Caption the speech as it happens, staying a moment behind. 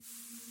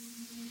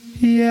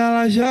E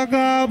ela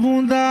joga a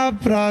bunda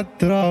pra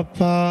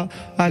tropa.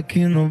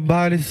 Aqui no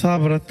baile só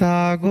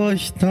brota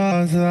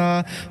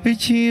gostosa.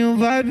 Vitinho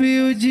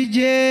vibe, o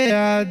DJ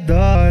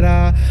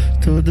adora.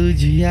 Todo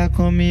dia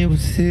comigo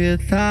cê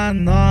tá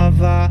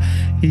nova.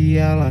 E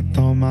ela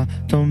toma,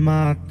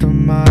 toma,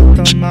 toma,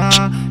 toma.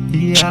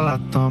 E ela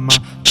toma,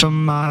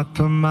 toma,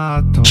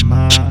 toma,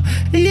 toma.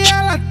 E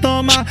ela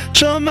toma,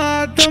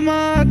 toma,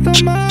 toma,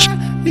 toma.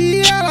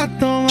 E ela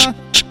toma,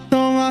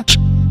 toma,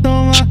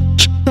 toma,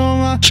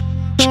 toma,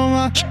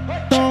 toma,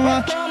 toma,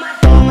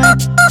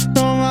 toma,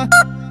 toma,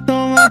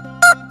 toma,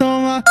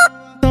 toma,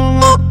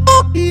 toma.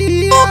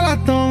 E ela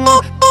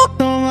toma,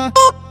 toma,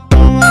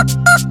 toma,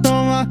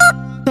 toma,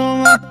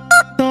 toma,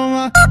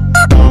 toma,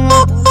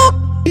 toma.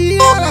 E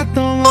ela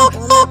toma,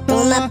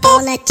 toma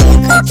pau na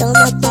tcheca,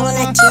 toma pau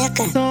na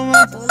tcheca,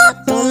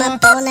 toma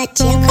pau na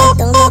tcheca,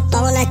 toma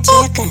pau na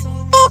tcheca,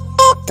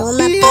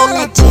 toma pau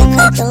na tcheca,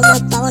 toma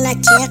pau na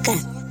tcheca,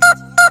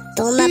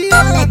 toma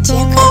pau na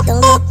tcheca,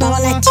 toma pau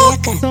na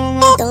tcheca,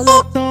 toma,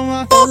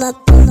 toma,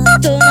 toma.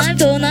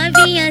 Tô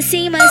novinha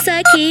assim, mas só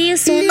que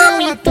isso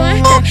não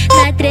importa.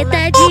 Na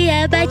treta de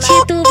abate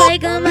tu vai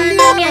gamar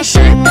na minha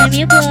chata.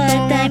 Me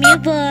bota, me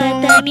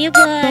bota, me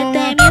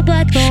bota, me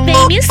bota.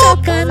 Vem me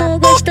socando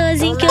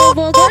gostosinho que eu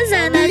vou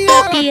gozar na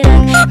tua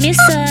piroca. Me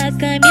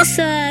soca, me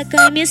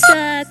soca, me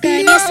soca,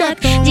 me soca.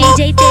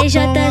 DJ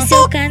TJ,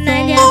 seu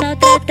canalha,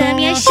 maltrata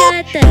minha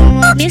chata.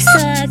 Me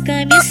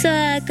soca, me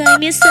soca,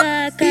 me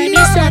soca, me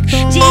soca.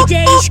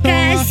 DJ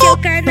SHEIK, seu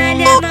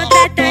canalha,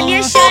 maltrata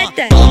minha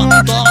chata.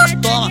 Toma, toma,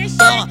 toma,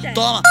 toma,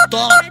 toma,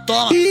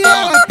 toma,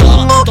 toma,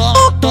 toma,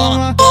 toma,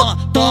 toma,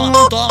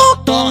 toma, toma,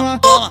 toma,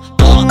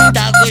 toma.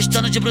 Tá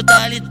gostando de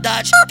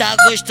brutalidade, tá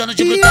gostando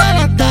de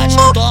brutalidade.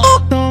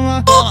 Toma,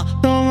 toma,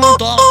 toma,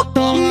 toma,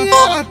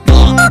 toma,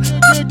 toma.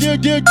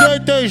 DJ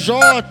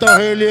TJ,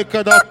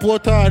 relíquia da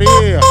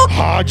putaria.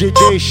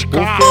 DJ SHEIK,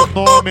 o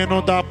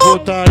fenômeno da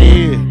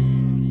putaria.